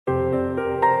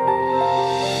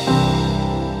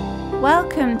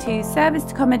Welcome to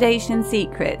Serviced Accommodation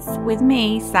Secrets with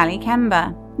me, Sally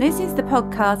Kember. This is the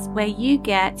podcast where you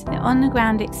get the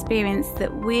on-the-ground experience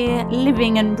that we're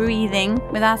living and breathing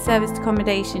with our serviced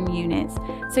accommodation units.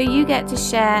 So you get to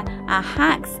share our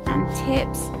hacks and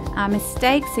tips, our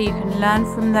mistakes, so you can learn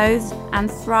from those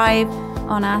and thrive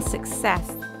on our success.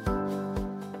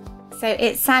 So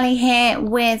it's Sally here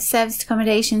with Serviced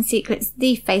Accommodation Secrets,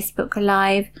 the Facebook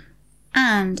Live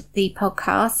and the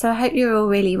podcast. So I hope you're all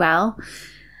really well.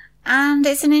 And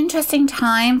it's an interesting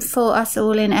time for us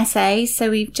all in SA.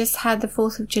 So we've just had the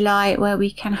 4th of July where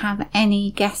we can have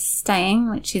any guests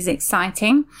staying, which is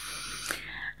exciting.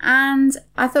 And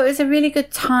I thought it was a really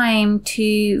good time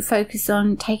to focus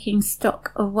on taking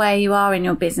stock of where you are in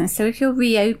your business. So if you're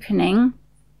reopening,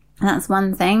 that's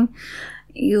one thing.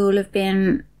 You'll have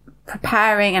been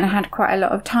preparing and had quite a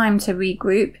lot of time to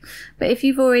regroup. But if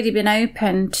you've already been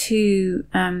open to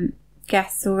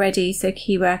guests already, so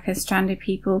key workers, stranded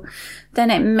people,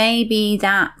 then it may be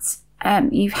that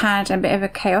you've had a bit of a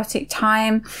chaotic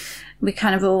time. We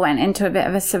kind of all went into a bit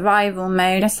of a survival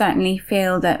mode. I certainly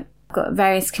feel that I've got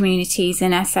various communities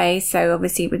in SA, so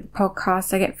obviously with the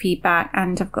podcast I get feedback,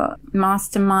 and I've got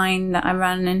Mastermind that I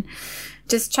run, and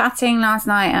just chatting last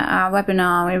night at our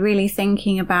webinar, we're really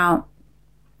thinking about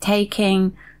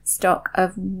taking stock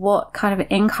of what kind of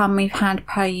income we've had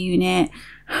per unit,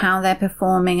 how they're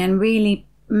performing, and really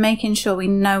making sure we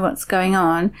know what's going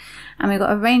on. And we've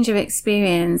got a range of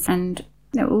experience, and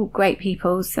they're all great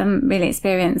people, some really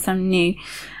experienced, some new.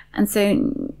 And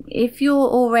so if you're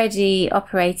already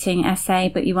operating SA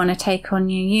but you want to take on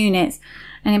new units,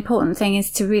 an important thing is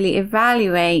to really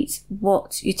evaluate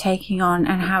what you're taking on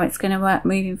and how it's going to work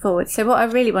moving forward. So what I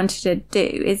really wanted to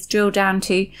do is drill down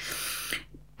to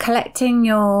collecting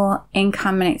your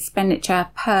income and expenditure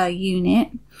per unit,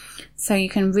 so you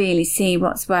can really see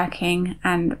what's working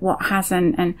and what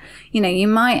hasn't. And, you know, you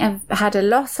might have had a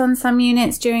loss on some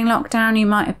units during lockdown. You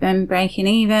might have been breaking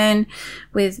even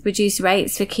with reduced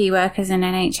rates for key workers and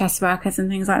NHS workers and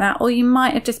things like that. Or you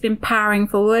might have just been powering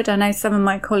forward. I know some of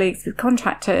my colleagues with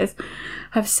contractors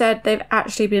have said they've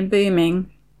actually been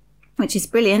booming, which is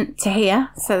brilliant to hear.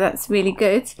 So that's really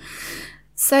good.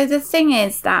 So the thing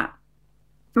is that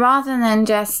rather than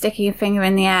just sticking a finger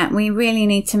in the air, we really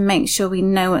need to make sure we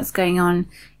know what's going on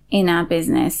in our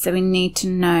business. So we need to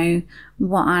know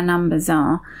what our numbers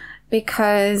are,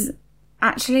 because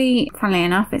actually, funnily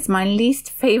enough, it's my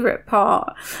least favourite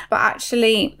part. But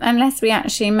actually, unless we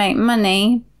actually make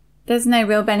money, there's no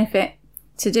real benefit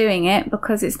to doing it,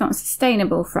 because it's not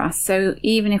sustainable for us. So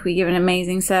even if we give an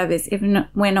amazing service, if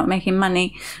we're not making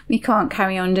money, we can't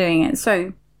carry on doing it.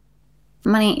 So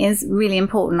money is really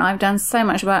important. I've done so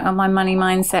much work on my money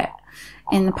mindset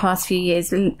in the past few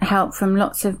years with help from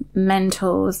lots of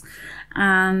mentors,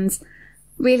 and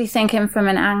really thinking from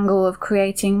an angle of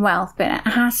creating wealth. But it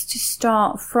has to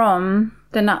start from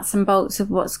the nuts and bolts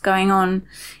of what's going on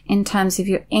in terms of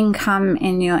your income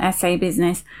in your SA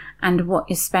business and what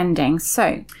you're spending.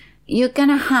 So you're going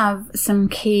to have some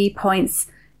key points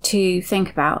to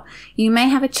think about. You may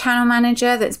have a channel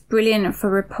manager that's brilliant for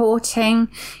reporting.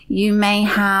 You may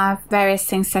have various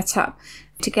things set up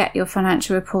to get your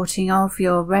financial reporting of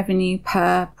your revenue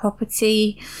per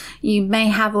property. You may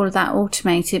have all of that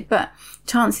automated, but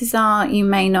chances are you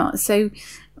may not. So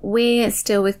we're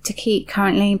still with Takit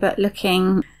currently, but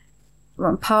looking,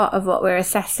 well, part of what we're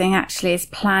assessing actually is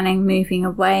planning moving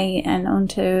away and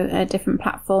onto a different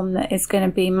platform that is going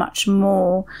to be much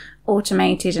more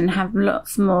automated and have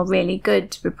lots more really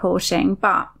good reporting.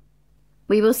 But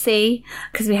we will see,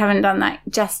 because we haven't done that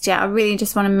just yet. I really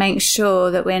just want to make sure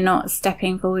that we're not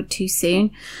stepping forward too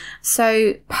soon.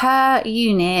 So per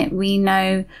unit, we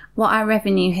know what our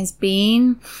revenue has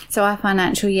been. So our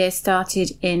financial year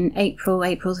started in April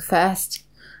the 1st.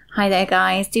 Hi there,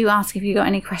 guys. Do ask if you've got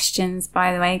any questions,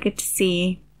 by the way. Good to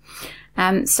see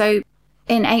you. So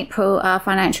in April, our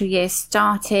financial year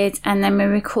started, and then we're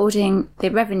recording the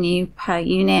revenue per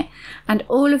unit, and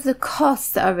all of the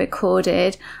costs that are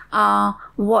recorded are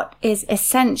what is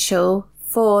essential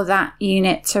for that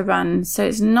unit to run. So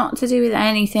it's not to do with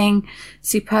anything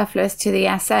superfluous to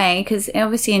the SA, because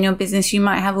obviously in your business you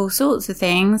might have all sorts of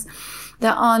things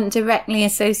that aren't directly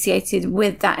associated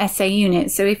with that SA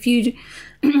unit. So if you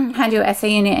had your SA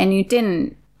unit and you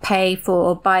didn't pay for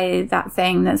or buy that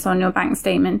thing that's on your bank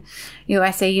statement,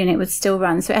 your SA unit would still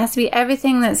run. So it has to be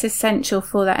everything that's essential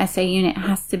for that SA unit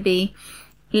has to be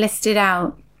listed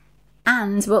out.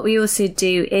 And what we also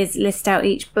do is list out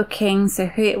each booking, so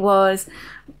who it was,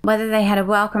 whether they had a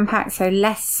welcome pack, so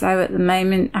less so at the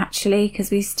moment actually,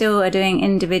 because we still are doing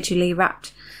individually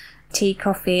wrapped tea,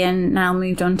 coffee, and now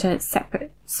moved on to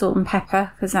separate salt and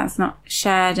pepper, because that's not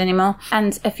shared anymore,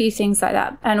 and a few things like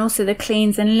that. And also the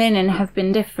cleans and linen have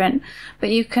been different, but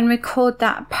you can record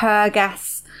that per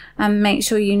guest and make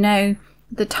sure you know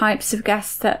the types of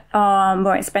guests that are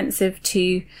more expensive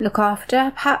to look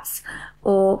after, perhaps,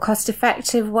 or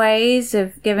cost-effective ways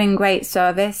of giving great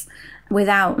service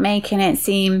without making it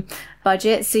seem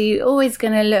budget. So you're always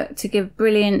going to look to give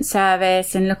brilliant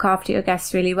service and look after your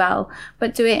guests really well,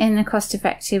 but do it in a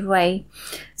cost-effective way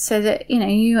so that,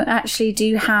 you actually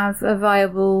do have a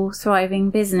viable, thriving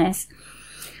business.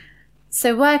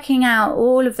 So working out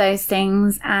all of those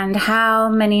things and how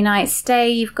many nights stay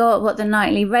you've got, what the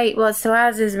nightly rate was. So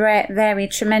ours has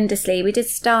varied tremendously. We did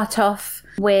start off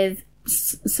with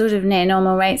sort of near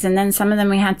normal rates, and then some of them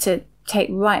we had to take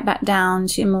right back down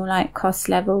to more like cost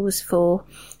levels for,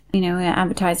 we're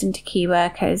advertising to key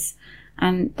workers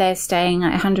and they're staying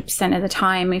like 100% of the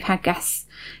time. We've had guests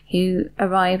who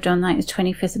arrived on like the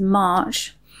 25th of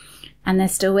March and they're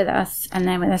still with us, and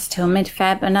they're with us till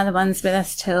mid-Feb. Another one's with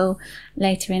us till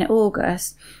later in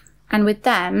August. And with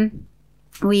them,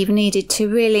 we've needed to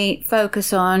really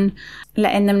focus on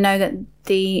letting them know that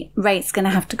the rate's going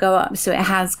to have to go up. So it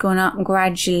has gone up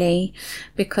gradually,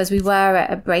 because we were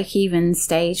at a break-even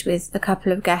stage with a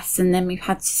couple of guests, and then we've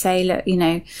had to say, look,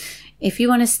 if you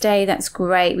want to stay, that's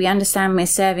great. We understand we're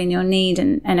serving your need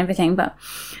and everything, but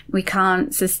we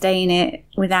can't sustain it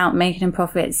without making a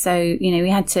profit. So, we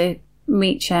had to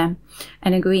reach an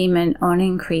agreement on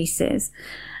increases.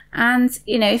 And,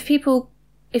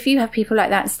 if you have people like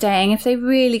that staying, if they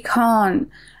really can't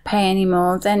pay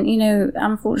anymore, then,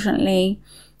 unfortunately,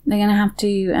 they're going to have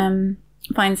to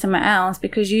find somewhere else,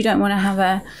 because you don't want to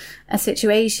have a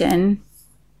situation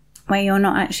where you're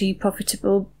not actually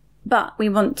profitable. But we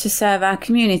want to serve our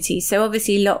community. So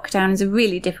obviously lockdown is a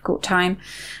really difficult time.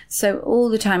 So all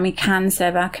the time we can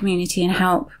serve our community and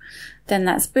help, then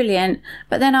that's brilliant.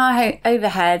 But then our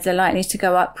overheads are likely to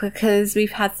go up, because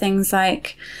we've had things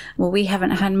like, we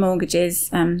haven't had mortgages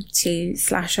to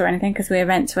slash or anything, because we're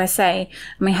rent to SA, and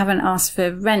we haven't asked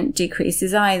for rent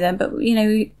decreases either. But,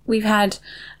 we've had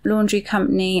laundry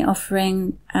company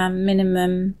offering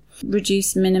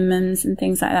reduced minimums and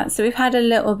things like that. So we've had a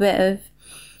little bit of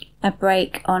a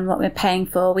break on what we're paying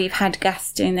for. We've had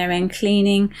guests doing their own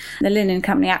cleaning. The linen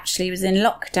company actually was in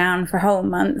lockdown for a whole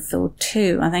month or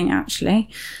two, I think, actually.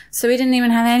 So we didn't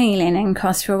even have any linen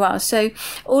costs for a while. So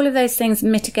all of those things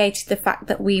mitigated the fact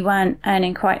that we weren't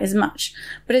earning quite as much.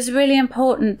 But it's really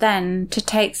important then to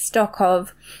take stock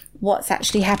of what's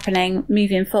actually happening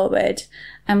moving forward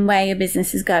and where your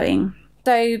business is going.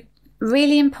 So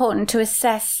really important to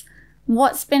assess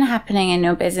what's been happening in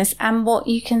your business and what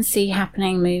you can see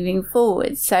happening moving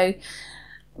forward. So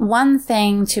one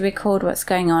thing to record what's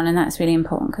going on, and that's really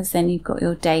important, because then you've got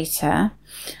your data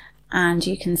and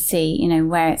you can see,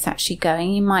 where it's actually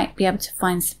going. You might be able to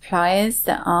find suppliers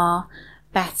that are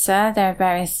better. There are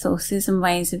various sources and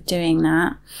ways of doing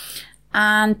that.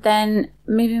 And then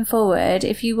moving forward,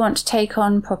 if you want to take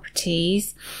on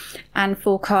properties and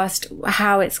forecast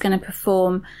how it's going to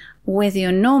perform with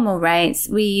your normal rates,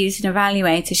 we use an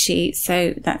evaluator sheet.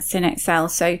 So that's in Excel.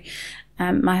 So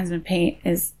my husband Pete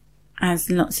is,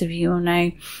 as lots of you will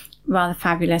know, rather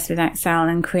fabulous with Excel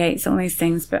and creates all these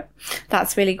things, but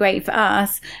that's really great for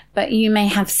us. But you may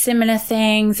have similar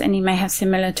things and you may have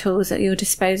similar tools at your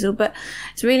disposal. But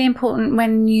it's really important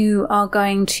when you are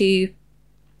going to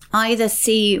either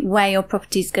see where your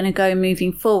property is going to go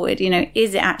moving forward,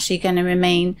 is it actually going to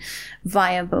remain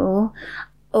viable,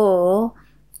 or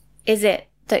is it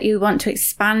that you want to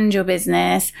expand your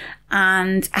business,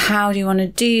 and how do you want to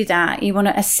do that? You want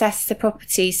to assess the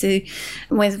property. So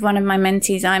with one of my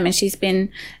mentees, Ima, she's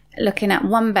been looking at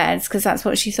one beds because that's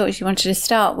what she thought she wanted to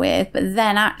start with. But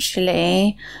then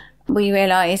actually we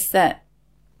realised that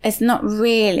it's not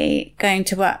really going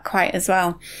to work quite as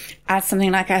well as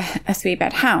something like a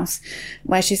 3-bed house,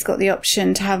 where she's got the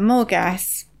option to have more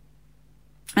guests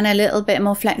and a little bit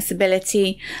more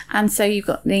flexibility. And so you've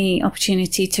got the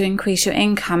opportunity to increase your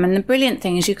income. And the brilliant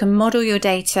thing is you can model your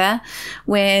data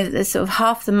with a sort of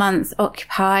half the month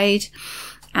occupied,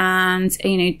 and,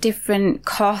 different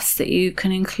costs that you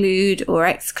can include or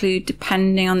exclude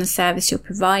depending on the service you're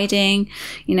providing,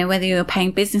 whether you're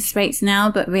paying business rates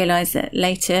now, but realize that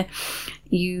later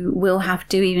you will have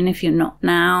to, even if you're not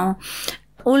now.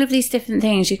 All of these different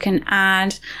things you can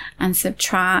add and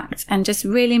subtract and just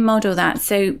really model that.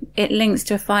 So it links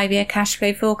to a 5-year cash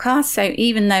flow forecast. So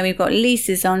even though we've got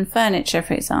leases on furniture,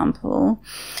 for example,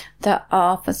 that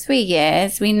are for 3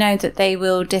 years, we know that they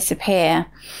will disappear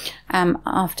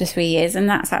after 3 years, and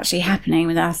that's actually happening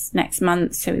with us next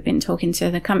month. So we've been talking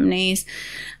to the companies,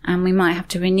 and we might have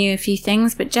to renew a few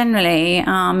things, but generally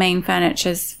our main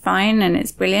furniture's fine and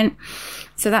it's brilliant.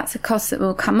 So that's a cost that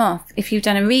will come off. If you've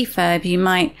done a refurb, you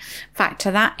might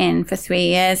factor that in for 3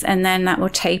 years, and then that will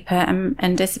taper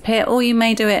and disappear. Or you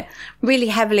may do it really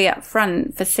heavily up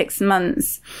front for 6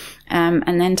 months,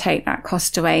 and then take that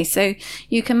cost away. So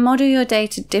you can model your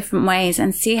data different ways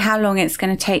and see how long it's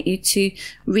going to take you to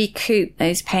recoup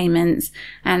those payments,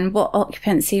 and what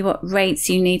occupancy, what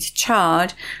rates you need to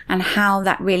charge, and how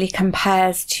that really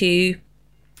compares to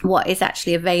what is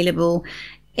actually available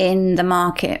in the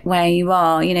market where you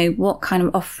are. You know, what kind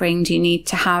of offering do you need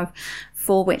to have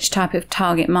for which type of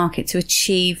target market to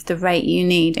achieve the rate you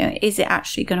need? Is it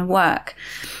actually going to work?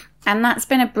 And that's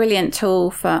been a brilliant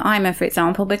tool for Ima, for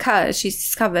example, because she's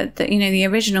discovered that, you know, the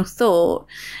original thought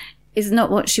is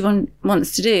not what she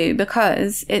wants to do,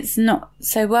 because it's not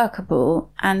so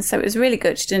workable. And so it was really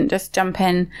good she didn't just jump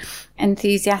in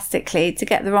enthusiastically to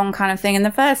get the wrong kind of thing in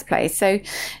the first place. So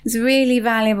it's a really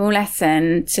valuable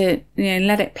lesson to, you know,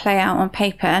 let it play out on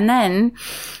paper. And then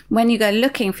when you go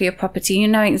looking for your property, you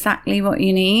know exactly what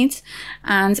you need.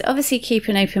 And obviously keep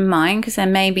an open mind, because there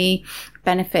may be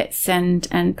benefits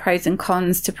and pros and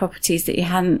cons to properties that you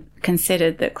hadn't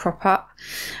considered that crop up.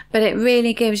 But it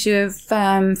really gives you a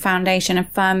firm foundation, a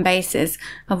firm basis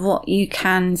of what you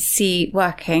can see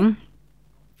working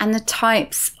and the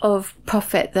types of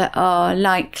profit that are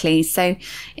likely. So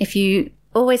if you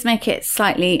always make it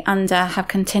slightly under, have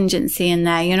contingency in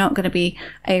there, you're not going to be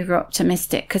over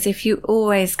optimistic, because if you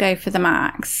always go for the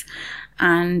max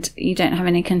and you don't have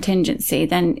any contingency,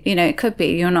 then, you know, it could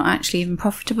be you're not actually even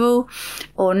profitable,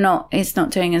 or it's not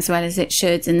doing as well as it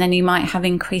should. And then you might have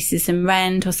increases in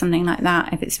rent or something like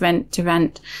that, if it's rent to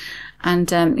rent. And,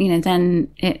 you know,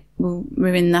 then it will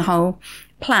ruin the whole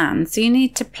plan. So you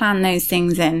need to plan those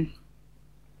things in.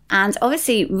 And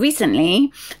obviously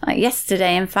recently, like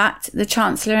yesterday, in fact, the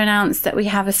Chancellor announced that we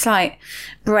have a slight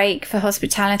break for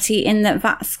hospitality, in that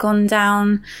VAT's gone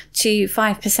down to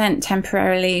 5%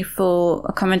 temporarily for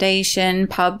accommodation,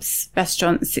 pubs,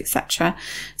 restaurants, etc.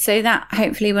 So that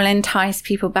hopefully will entice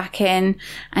people back in,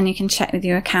 and you can check with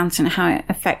your accountant how it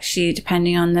affects you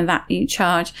depending on the VAT you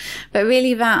charge. But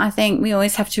really VAT, I think we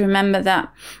always have to remember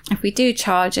that if we do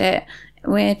charge it,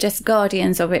 we're just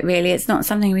guardians of it, really. It's not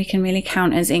something we can really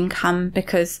count as income,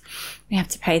 because we have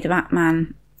to pay the VAT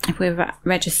man if we're VAT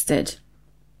registered.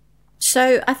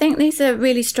 So I think these are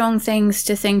really strong things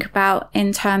to think about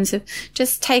in terms of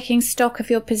just taking stock of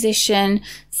your position,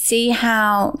 see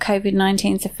how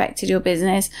COVID-19 has affected your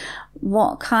business,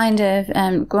 what kind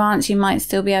of grants you might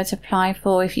still be able to apply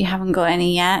for if you haven't got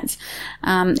any yet.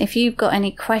 If you've got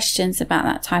any questions about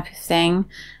that type of thing,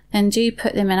 then do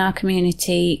put them in our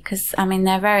community, because, I mean,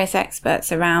 there are various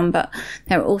experts around, but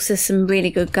there are also some really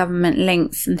good government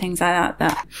links and things like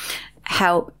that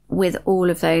help with all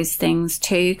of those things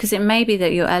too, because it may be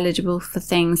that you're eligible for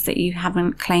things that you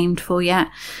haven't claimed for yet.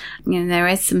 You know, there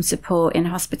is some support in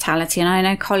hospitality, and I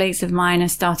know colleagues of mine are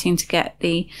starting to get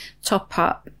the top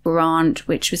up grant,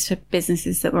 which was for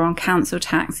businesses that were on council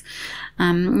tax.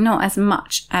 Not as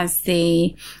much as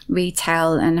the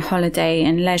retail and holiday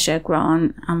and leisure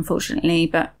grant, unfortunately,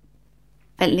 but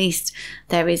at least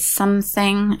there is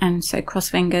something. And so cross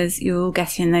fingers, you're all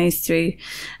getting those through,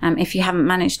 if you haven't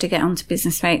managed to get onto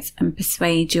business rates and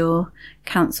persuade your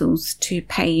councils to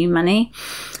pay you money.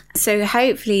 So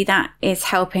hopefully that is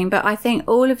helping. But I think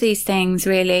all of these things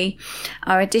really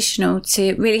are additional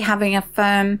to really having a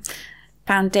firm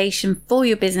foundation for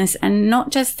your business, and not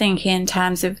just thinking in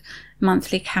terms of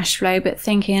monthly cash flow, but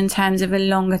thinking in terms of a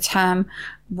longer term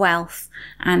wealth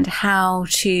and how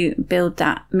to build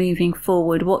that moving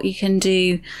forward, what you can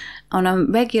do on a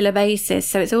regular basis.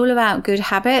 So it's all about good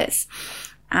habits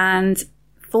and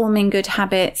forming good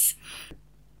habits.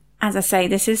 As I say,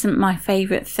 this isn't my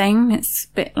favourite thing. It's a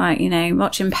bit like, you know,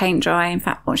 watching paint dry. In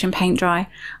fact, watching paint dry,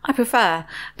 I prefer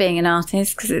being an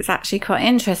artist because it's actually quite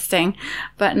interesting.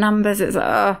 But numbers is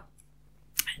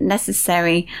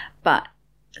necessary. But,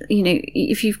 you know,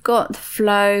 if you've got the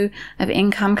flow of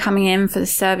income coming in for the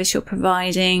service you're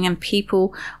providing, and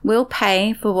people will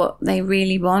pay for what they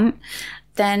really want,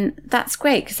 then that's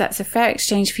great, because that's a fair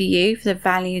exchange for you, for the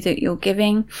value that you're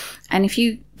giving. And if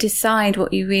you decide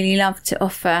what you really love to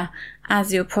offer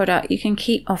as your product, you can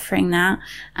keep offering that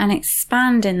and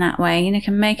expand in that way. You know, you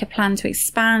can make a plan to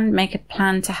expand, make a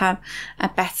plan to have a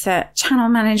better channel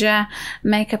manager,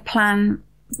 make a plan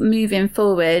moving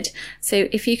forward. So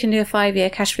if you can do a 5-year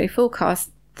cash flow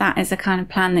forecast, that is a kind of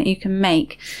plan that you can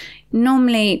make.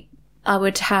 Normally I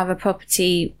would have a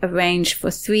property arranged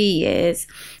for 3 years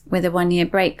with a 1-year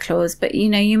break clause. But,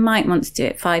 you might want to do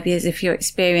it 5 years if you're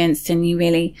experienced and you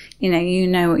really, you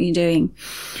know what you're doing.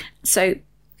 So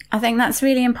I think that's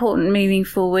really important moving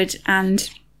forward, and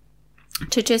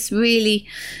to just really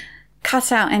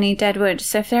cut out any dead wood.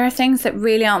 So if there are things that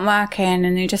really aren't working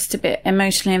and you're just a bit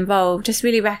emotionally involved, just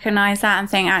really recognize that and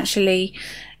think, actually,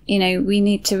 we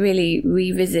need to really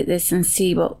revisit this and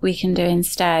see what we can do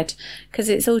instead. Because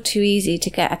it's all too easy to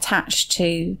get attached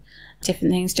to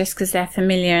different things just because they're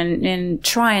familiar and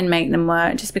try and make them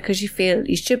work just because you feel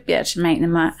you should be able to make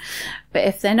them work. But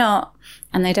if they're not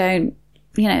and they don't,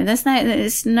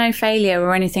 there's no failure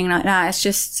or anything like that.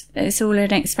 It's all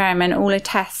an experiment, all a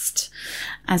test,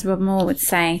 as Rob Moore would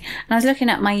say. And I was looking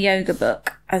at my yoga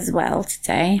book as well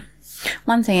today.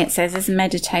 One thing it says is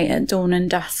meditate at dawn and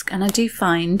dusk. And I do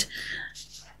find,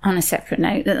 on a separate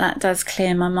note, that does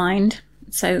clear my mind.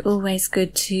 So always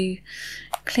good to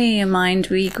clear your mind,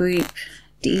 regroup,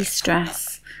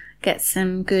 de-stress, get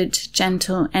some good,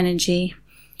 gentle energy,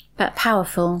 but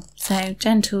powerful. So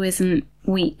gentle isn't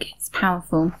weak, it's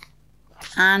powerful.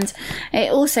 And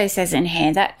it also says in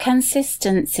here that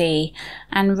consistency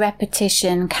and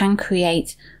repetition can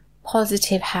create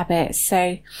positive habits.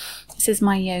 So this is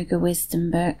my yoga wisdom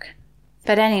book.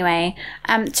 But anyway,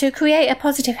 to create a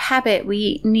positive habit,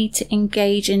 we need to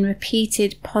engage in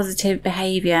repeated positive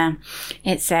behavior.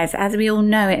 It says, as we all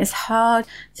know, it is hard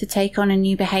to take on a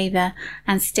new behavior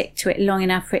and stick to it long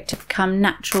enough for it to become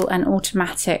natural and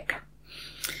automatic.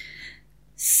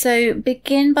 So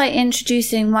begin by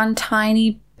introducing one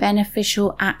tiny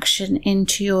beneficial action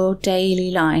into your daily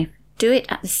life. Do it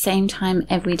at the same time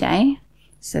every day.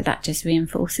 So that just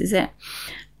reinforces it.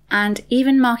 And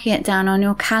even marking it down on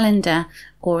your calendar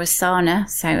or Asana.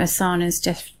 So Asana's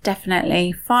just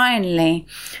definitely, finally,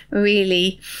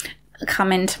 really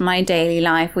come into my daily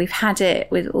life. We've had it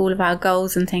with all of our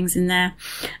goals and things in there,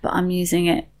 but I'm using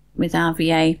it with our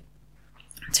VA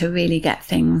to really get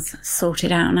things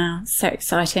sorted out now. So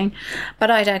exciting.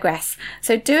 But I digress.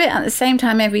 So do it at the same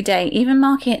time every day, even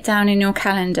marking it down in your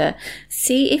calendar.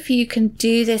 See if you can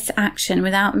do this action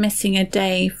without missing a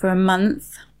day for a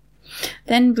month.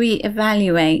 Then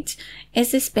re-evaluate.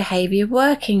 Is this behavior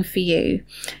working for you?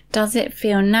 Does it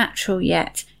feel natural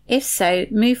yet? If so,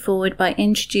 move forward by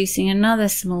introducing another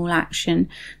small action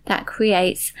that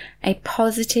creates a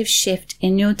positive shift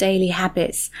in your daily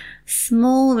habits.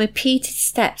 Small, repeated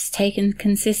steps taken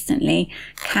consistently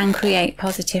can create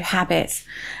positive habits.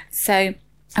 So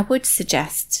I would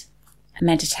suggest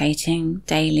meditating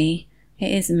daily.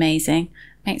 It is amazing.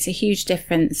 Makes a huge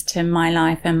difference to my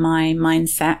life and my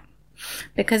mindset.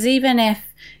 Because even if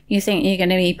you think you're going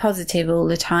to be positive all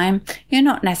the time, you're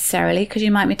not necessarily, because you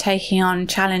might be taking on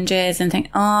challenges and think,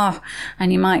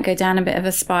 and you might go down a bit of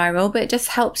a spiral, but it just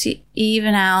helps you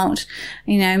even out,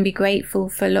 and be grateful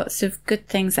for lots of good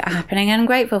things that are happening, and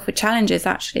grateful for challenges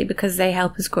actually, because they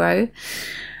help us grow.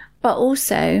 But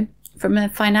also, from a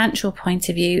financial point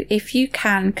of view, if you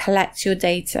can collect your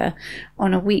data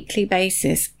on a weekly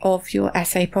basis of your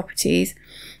SA properties,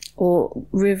 or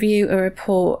review a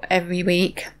report every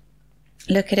week,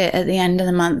 look at it at the end of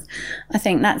the month, I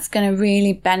think that's going to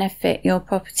really benefit your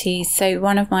property. So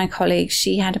one of my colleagues,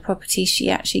 she had a property she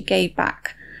actually gave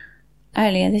back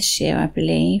earlier this year, I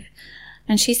believe.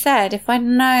 And she said, if I'd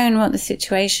known what the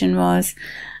situation was,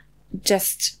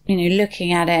 just,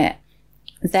 looking at it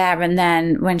there and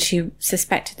then when she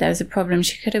suspected there was a problem,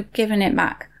 she could have given it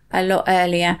back a lot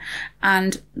earlier.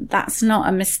 And that's not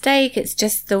a mistake, it's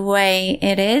just the way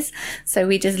it is. So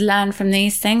we just learn from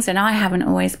these things, and I haven't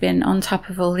always been on top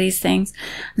of all these things.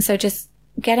 And so just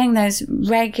getting those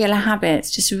regular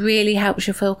habits just really helps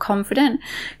you feel confident.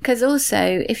 Because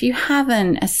also, if you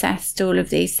haven't assessed all of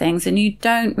these things and you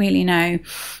don't really know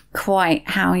quite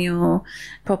how your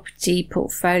property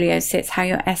portfolio sits, how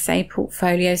your SA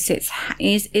portfolio sits,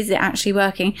 is it actually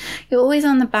working? You're always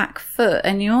on the back foot,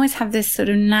 and you always have this sort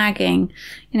of nagging,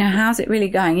 how's it really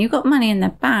going? You've got money in the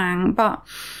bank, but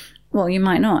you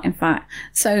might not, in fact.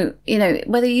 So,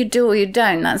 whether you do or you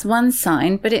don't, that's one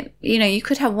sign. But you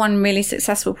could have one really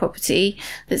successful property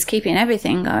that's keeping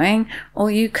everything going,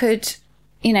 or you could,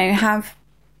 have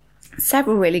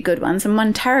several really good ones and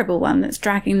one terrible one that's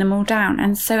dragging them all down.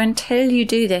 And so until you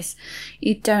do this,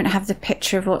 you don't have the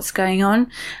picture of what's going on.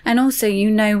 And also,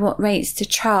 what rates to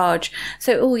charge.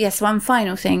 So, yes, one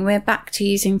final thing. We're back to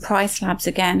using Price Labs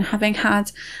again, having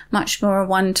had much more a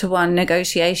one-to-one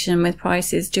negotiation with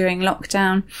prices during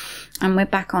lockdown. And we're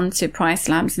back onto Price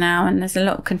Labs now, and there's a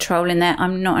lot of control in there.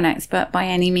 I'm not an expert by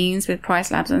any means with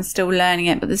Price Labs. I'm still learning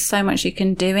it, but there's so much you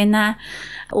can do in there.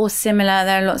 Or similar,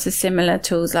 there are lots of similar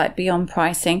tools like beyond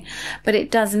pricing, but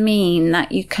it does mean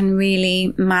that you can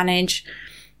really manage,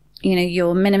 you know,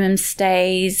 your minimum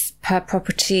stays per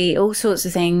property, all sorts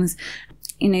of things,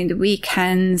 you know, the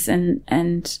weekends and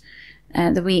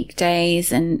the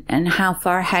weekdays and how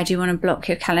far ahead you want to block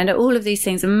your calendar. All of these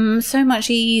things are so much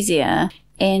easier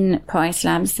in Price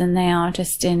Labs than they are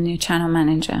just in your channel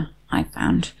manager, I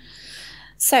found.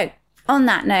 So on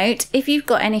that note, if you've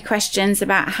got any questions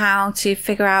about how to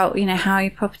figure out, you know, how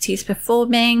your property is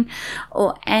performing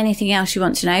or anything else you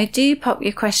want to know, do pop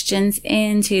your questions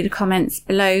into the comments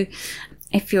below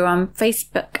if you're on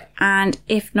Facebook. And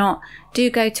if not, do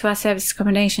go to our Serviced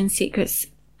Accommodation Secrets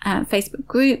Facebook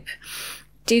group.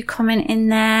 Do comment in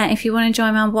there. If you want to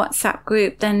join my WhatsApp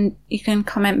group, then you can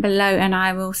comment below and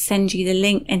I will send you the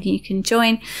link and you can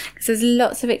join, because there's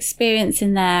lots of experience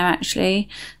in there actually.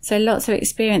 So lots of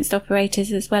experienced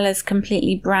operators as well as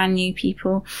completely brand new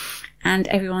people, and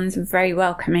everyone's very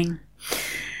welcoming.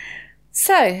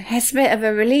 So it's a bit of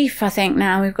a relief, I think.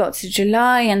 Now we've got to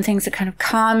July and things are kind of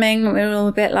calming. We're all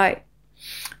a bit like,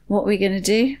 what are we going to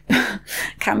do?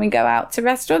 Can we go out to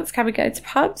restaurants? Can we go to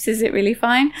pubs? Is it really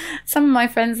fine? Some of my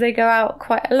friends, they go out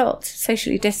quite a lot,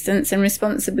 socially distanced and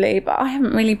responsibly, but I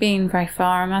haven't really been very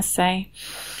far, I must say.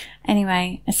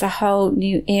 Anyway, it's a whole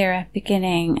new era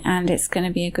beginning and it's going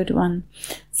to be a good one.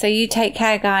 So you take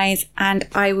care, guys, and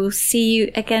I will see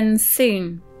you again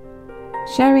soon.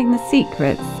 Sharing the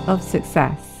secrets of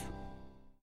success.